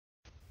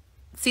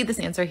See this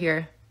answer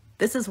here?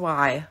 This is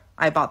why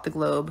I bought the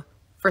globe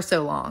for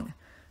so long,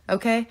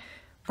 okay?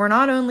 We're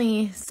not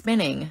only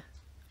spinning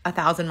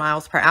 1,000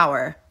 miles per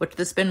hour, which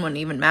the spin wouldn't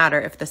even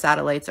matter if the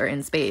satellites are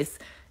in space.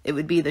 It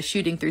would be the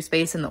shooting through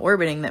space and the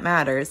orbiting that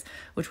matters,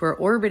 which we're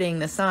orbiting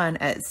the sun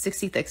at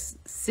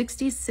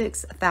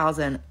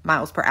 66,000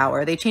 miles per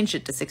hour. They changed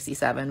it to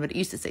 67, but it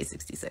used to say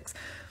 66.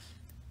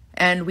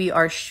 And we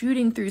are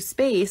shooting through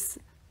space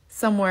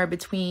somewhere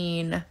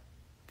between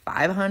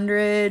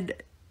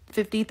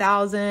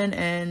 550,000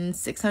 and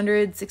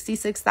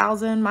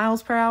 666,000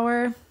 miles per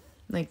hour.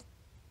 Like,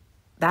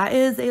 that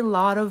is a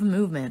lot of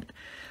movement.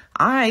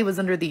 I was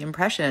under the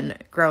impression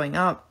growing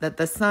up that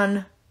the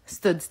sun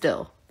stood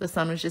still. The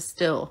sun was just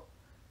still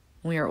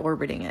when we were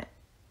orbiting it.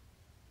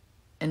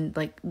 And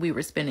like we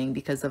were spinning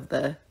because of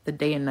the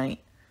day and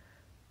night.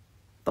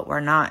 But we're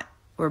not.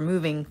 We're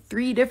moving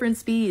 3 different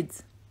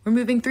speeds. We're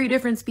moving 3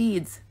 different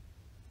speeds.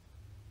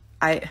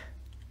 I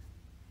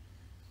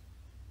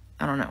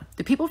don't know.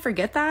 Do people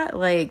forget that?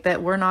 Like,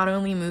 that we're not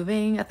only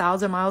moving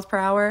 1,000 miles per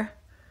hour?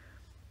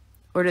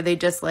 Or do they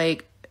just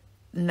like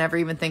never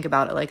even think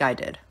about it like I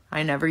did?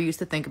 I never used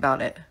to think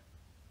about it.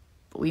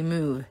 But we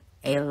move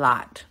a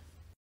lot.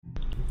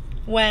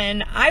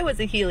 When I was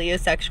a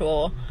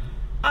heliosexual,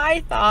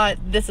 I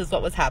thought this is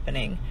what was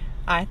happening.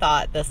 I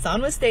thought the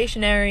sun was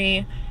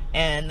stationary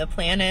and the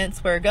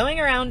planets were going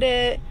around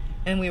it,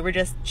 and we were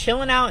just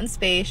chilling out in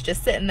space,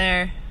 just sitting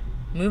there,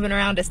 moving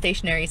around a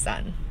stationary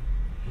sun.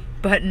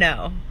 But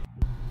no.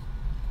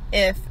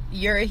 If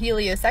you're a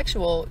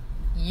heliosexual,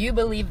 you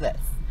believe this.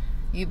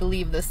 You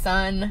believe the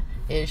sun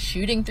is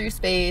shooting through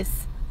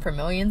space for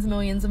millions and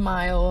millions of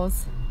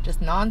miles, just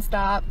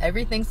nonstop.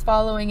 Everything's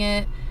following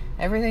it.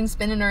 Everything's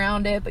spinning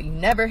around it, but you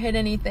never hit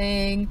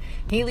anything.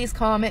 Halley's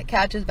Comet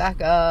catches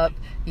back up.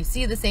 You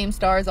see the same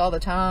stars all the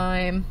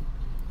time.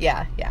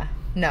 Yeah,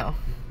 no.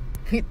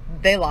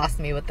 They lost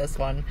me with this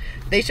one.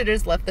 They should have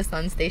just left the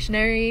sun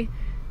stationary,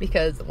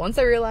 because once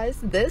I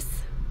realized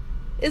this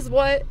is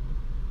what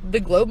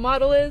the globe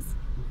model is,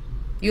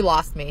 you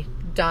lost me.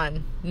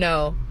 Done.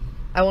 No,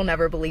 I will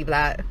never believe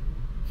that.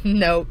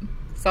 Nope.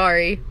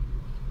 Sorry.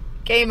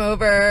 Game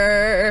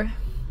over.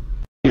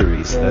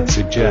 Theories that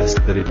suggest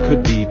that it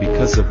could be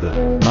because of the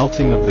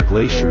melting of the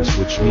glaciers,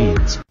 which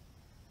means...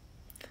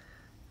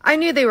 I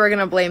knew they were going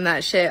to blame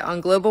that shit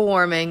on global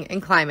warming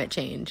and climate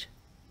change.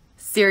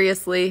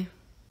 Seriously?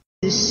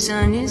 The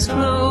sun is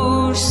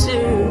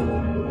closer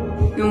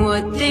than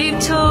what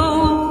they've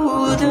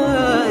told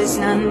us,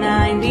 not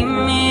 90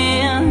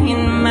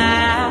 million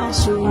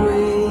miles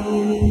away.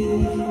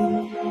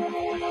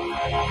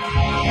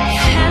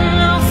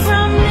 Hello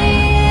from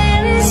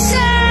the inside.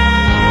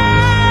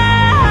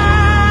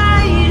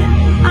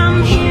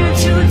 I'm here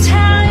to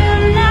tell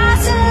you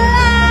not to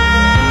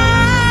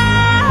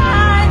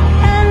lie,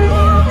 and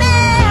there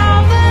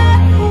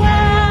never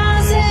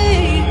was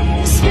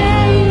a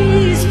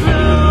space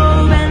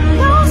probe, and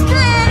those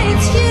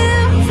planets you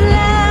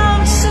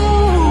found, so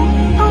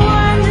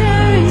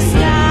wandering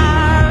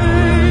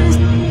stars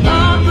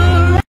up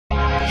around.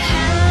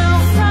 Hello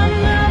from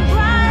the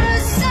brighter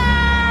side.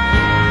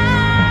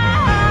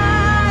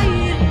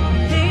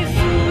 They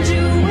fooled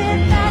you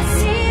with that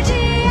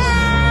CGI.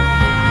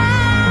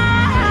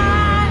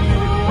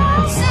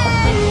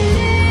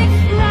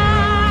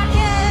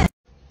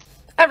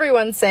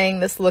 Everyone's saying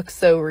this looks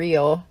so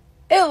real.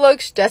 It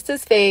looks just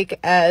as fake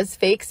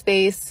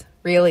space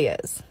really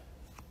is.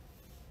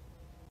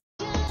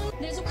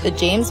 The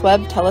James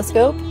Webb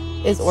Telescope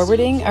is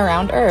orbiting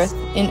around Earth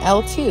in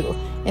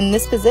L2. In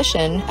this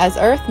position, as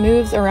Earth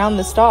moves around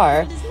the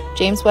star,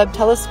 James Webb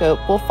Telescope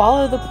will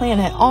follow the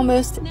planet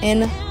almost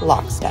in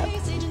lockstep.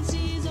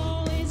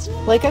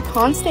 Like a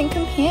constant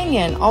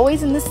companion,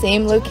 always in the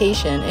same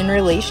location in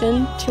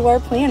relation to our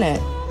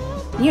planet.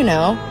 You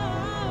know,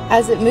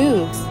 as it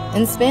moves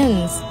and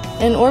spins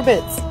and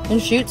orbits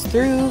and shoots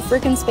through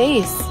frickin'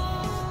 space.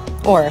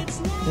 Or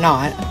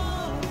not.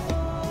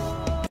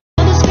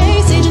 The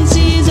space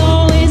agency is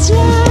always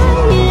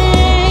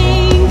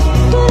lying,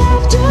 but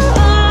after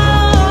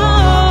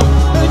all,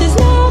 Earth is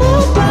not a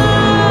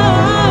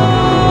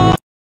bomb.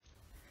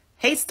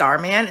 Hey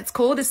Starman, it's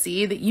cool to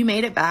see that you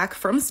made it back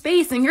from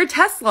space in your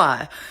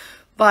Tesla.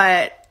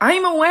 But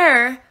I'm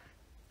aware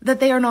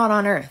that they are not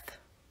on Earth.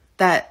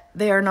 That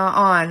they are not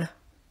on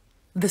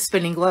the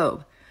spinning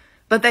globe.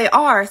 But they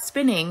are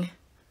spinning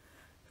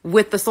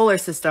with the solar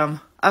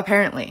system,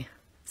 apparently.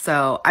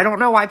 So I don't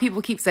know why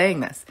people keep saying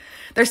this.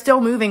 They're still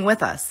moving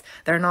with us.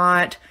 They're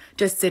not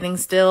just sitting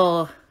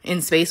still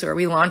in space where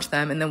we launch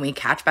them and then we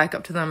catch back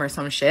up to them or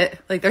some shit.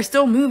 Like, they're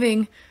still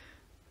moving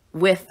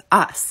with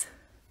us.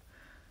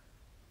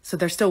 So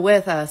they're still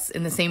with us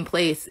in the same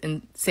place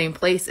in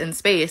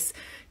space,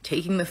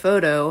 taking the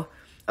photo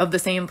of the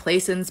same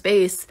place in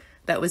space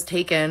that was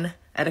taken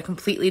at a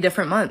completely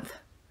different month.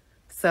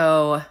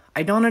 So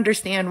I don't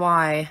understand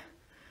why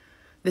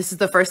this is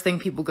the first thing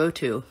people go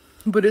to.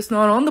 But it's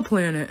not on the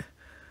planet.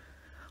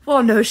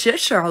 Well, no shit,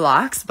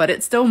 Sherlocks, but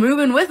it's still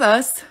moving with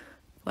us.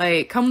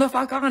 Like, come the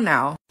fuck on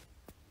now.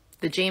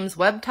 The James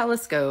Webb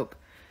Telescope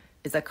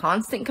is a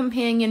constant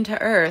companion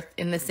to Earth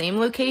in the same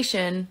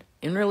location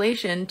in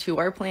relation to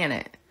our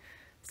planet.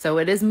 So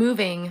it is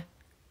moving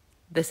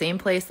the same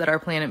place that our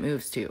planet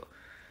moves to.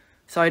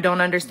 So I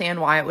don't understand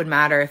why it would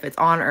matter if it's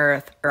on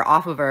Earth or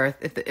off of Earth,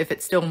 if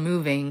it's still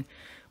moving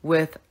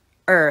with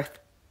Earth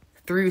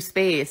through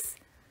space.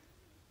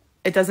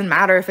 It doesn't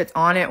matter if it's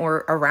on it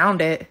or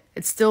around it.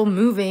 It's still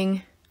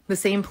moving the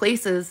same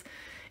places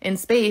in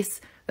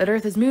space that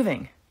Earth is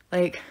moving.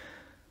 Like,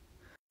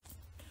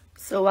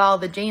 so while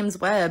the James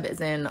Webb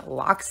is in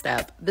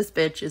lockstep, this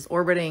bitch is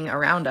orbiting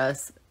around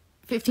us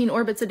 15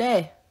 orbits a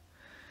day.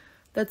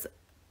 That's,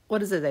 what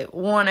does it say?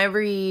 One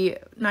every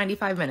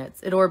 95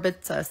 minutes. It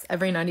orbits us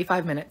every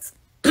 95 minutes.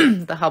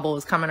 The Hubble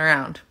is coming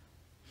around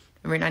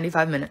every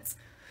 95 minutes,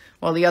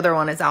 while the other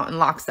one is out in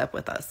lockstep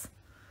with us.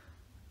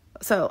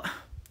 So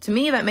to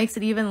me, that makes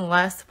it even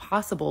less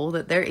possible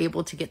that they're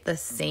able to get the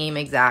same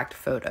exact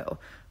photo,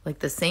 like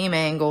the same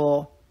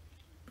angle.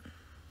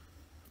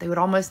 They would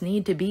almost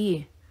need to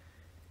be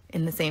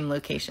in the same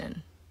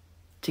location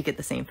to get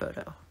the same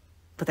photo,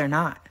 but they're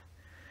not.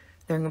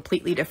 They're in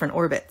completely different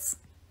orbits,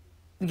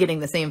 getting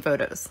the same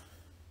photos.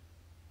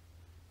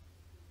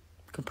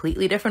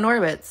 Completely different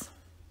orbits,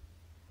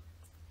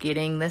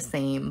 getting the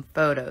same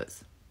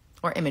photos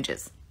or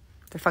images.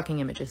 They're fucking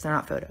images. They're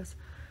not photos.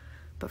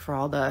 But for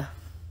all the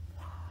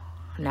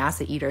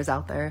NASA eaters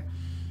out there,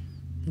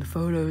 the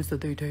photos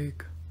that they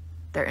take,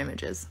 they're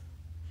images.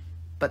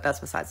 But that's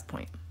besides the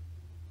point.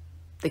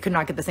 They could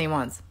not get the same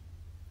ones.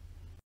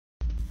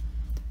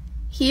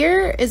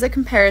 Here is a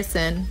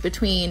comparison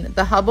between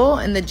the Hubble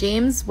and the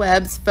James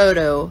Webb's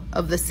photo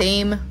of the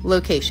same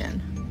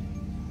location.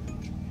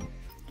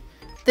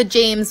 The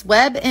James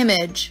Webb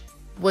image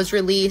was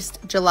released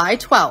July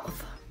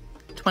 12th,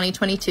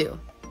 2022.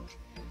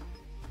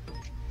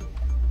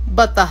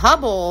 But the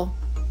Hubble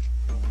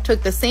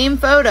took the same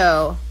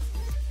photo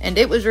and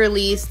it was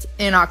released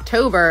in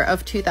October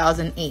of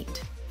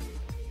 2008.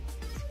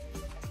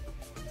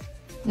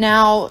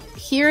 Now,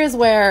 here is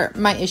where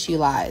my issue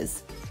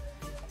lies.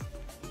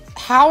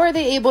 How are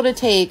they able to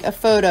take a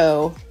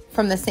photo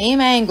from the same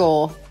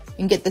angle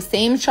and get the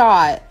same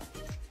shot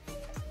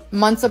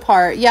months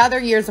apart? Yeah, they're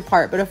years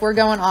apart, but if we're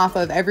going off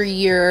of every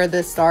year,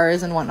 the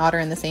stars and whatnot are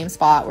in the same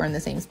spot, we're in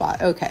the same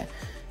spot. Okay,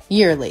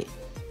 yearly.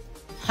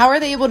 How are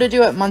they able to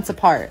do it months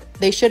apart?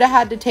 They should have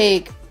had to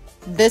take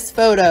this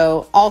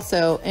photo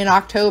also in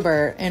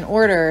October in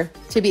order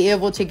to be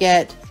able to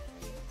get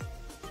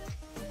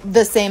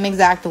the same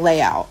exact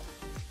layout.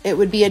 It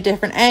would be a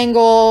different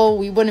angle.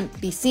 We wouldn't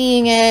be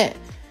seeing it.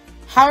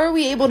 How are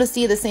we able to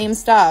see the same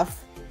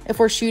stuff if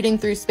we're shooting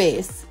through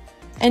space?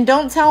 And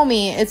don't tell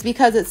me it's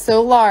because it's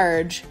so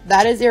large.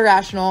 That is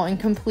irrational and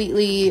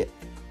completely,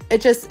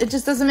 it just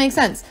doesn't make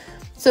sense.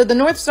 So the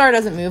North Star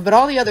doesn't move, but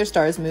all the other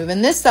stars move,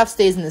 and this stuff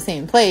stays in the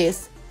same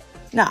place.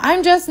 Now,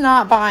 I'm just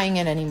not buying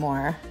it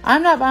anymore.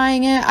 I'm not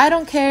buying it. I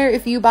don't care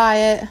if you buy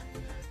it.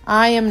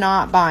 I am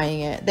not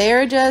buying it.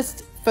 They're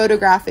just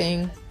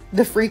photographing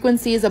the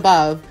frequencies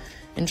above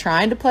and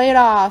trying to play it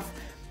off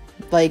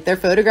like they're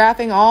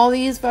photographing all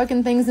these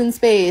fucking things in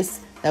space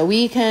that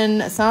we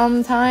can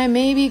sometime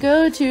maybe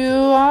go to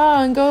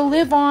and go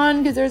live on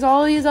because there's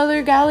all these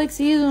other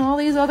galaxies and all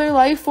these other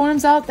life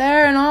forms out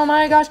there, and oh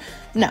my gosh.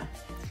 No,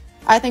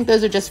 I think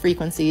those are just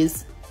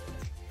frequencies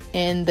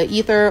in the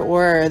ether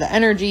or the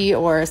energy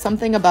or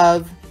something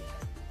above.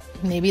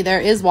 Maybe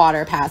there is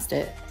water past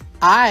it.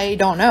 I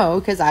don't know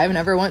because I've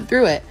never went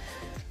through it.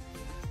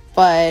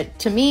 But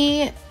to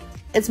me,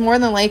 it's more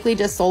than likely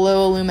just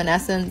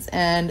sololuminescence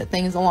and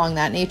things along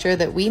that nature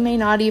that we may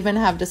not even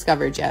have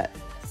discovered yet.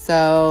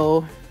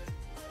 So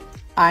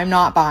I'm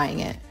not buying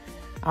it.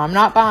 I'm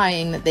not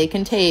buying that they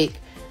can take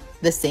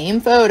the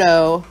same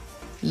photo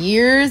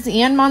years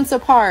and months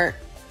apart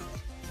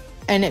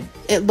and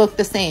it looked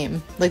the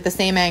same, like the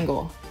same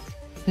angle.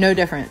 No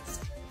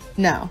difference.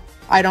 No,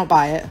 I don't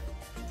buy it.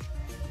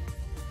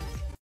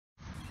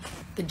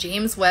 The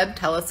James Webb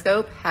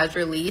Telescope has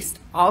released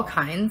all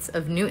kinds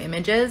of new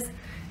images,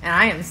 and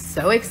I am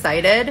so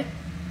excited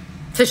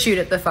to shoot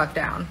it the fuck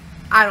down.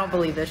 I don't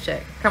believe this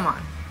shit. Come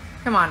on.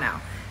 Come on now.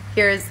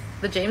 Here's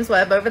the James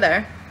Webb over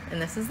there,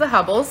 and this is the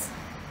Hubble's.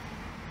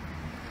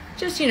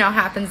 Just, you know,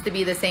 happens to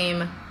be the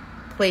same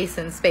place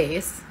in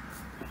space.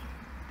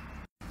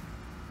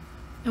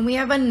 And we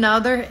have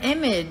another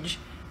image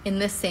in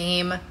the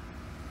same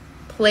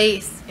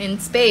place in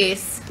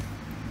space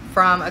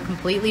from a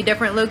completely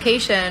different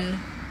location.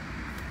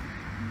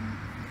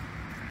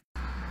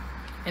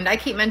 And I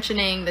keep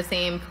mentioning the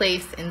same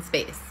place in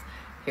space.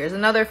 Here's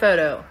another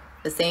photo,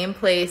 the same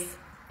place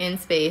in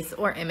space,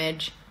 or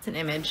image. It's an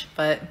image,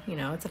 but you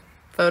know, it's a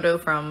photo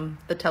from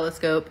the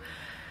telescope.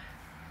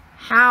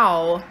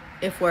 How,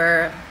 if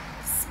we're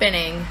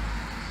spinning,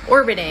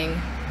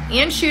 orbiting,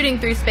 and shooting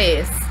through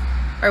space,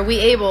 are we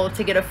able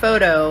to get a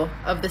photo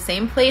of the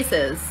same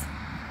places,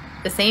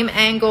 the same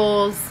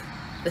angles,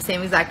 the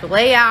same exact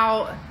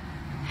layout?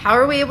 How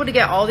are we able to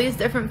get all these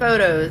different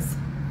photos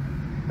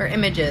or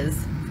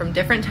images from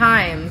different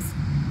times?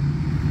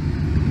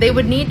 They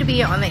would need to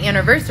be on the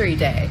anniversary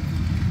day.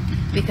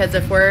 Because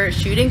if we're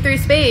shooting through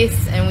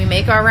space and we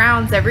make our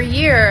rounds every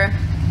year,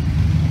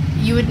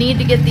 you would need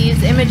to get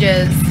these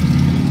images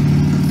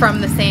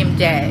from the same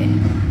day.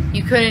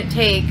 You couldn't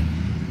take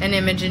an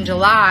image in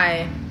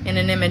July and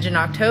an image in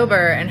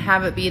October and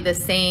have it be the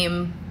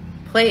same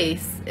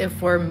place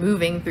if we're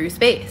moving through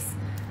space.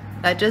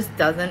 That just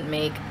doesn't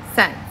make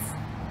sense.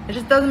 It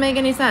just doesn't make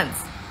any sense.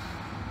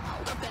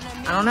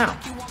 I don't know.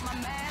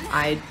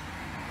 I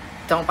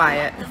don't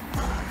buy it.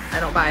 I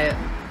don't buy it.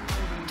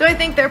 Do I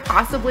think they're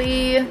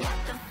possibly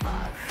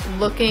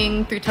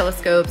looking through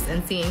telescopes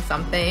and seeing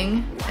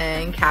something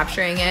and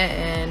capturing it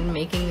and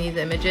making these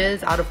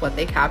images out of what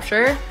they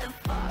capture?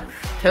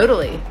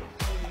 Totally.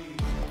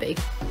 They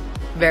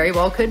very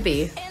well could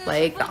be.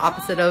 Like the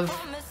opposite of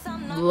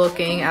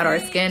looking at our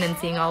skin and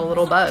seeing all the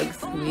little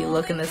bugs. We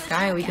look in the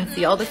sky and we can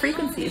see all the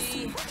frequencies.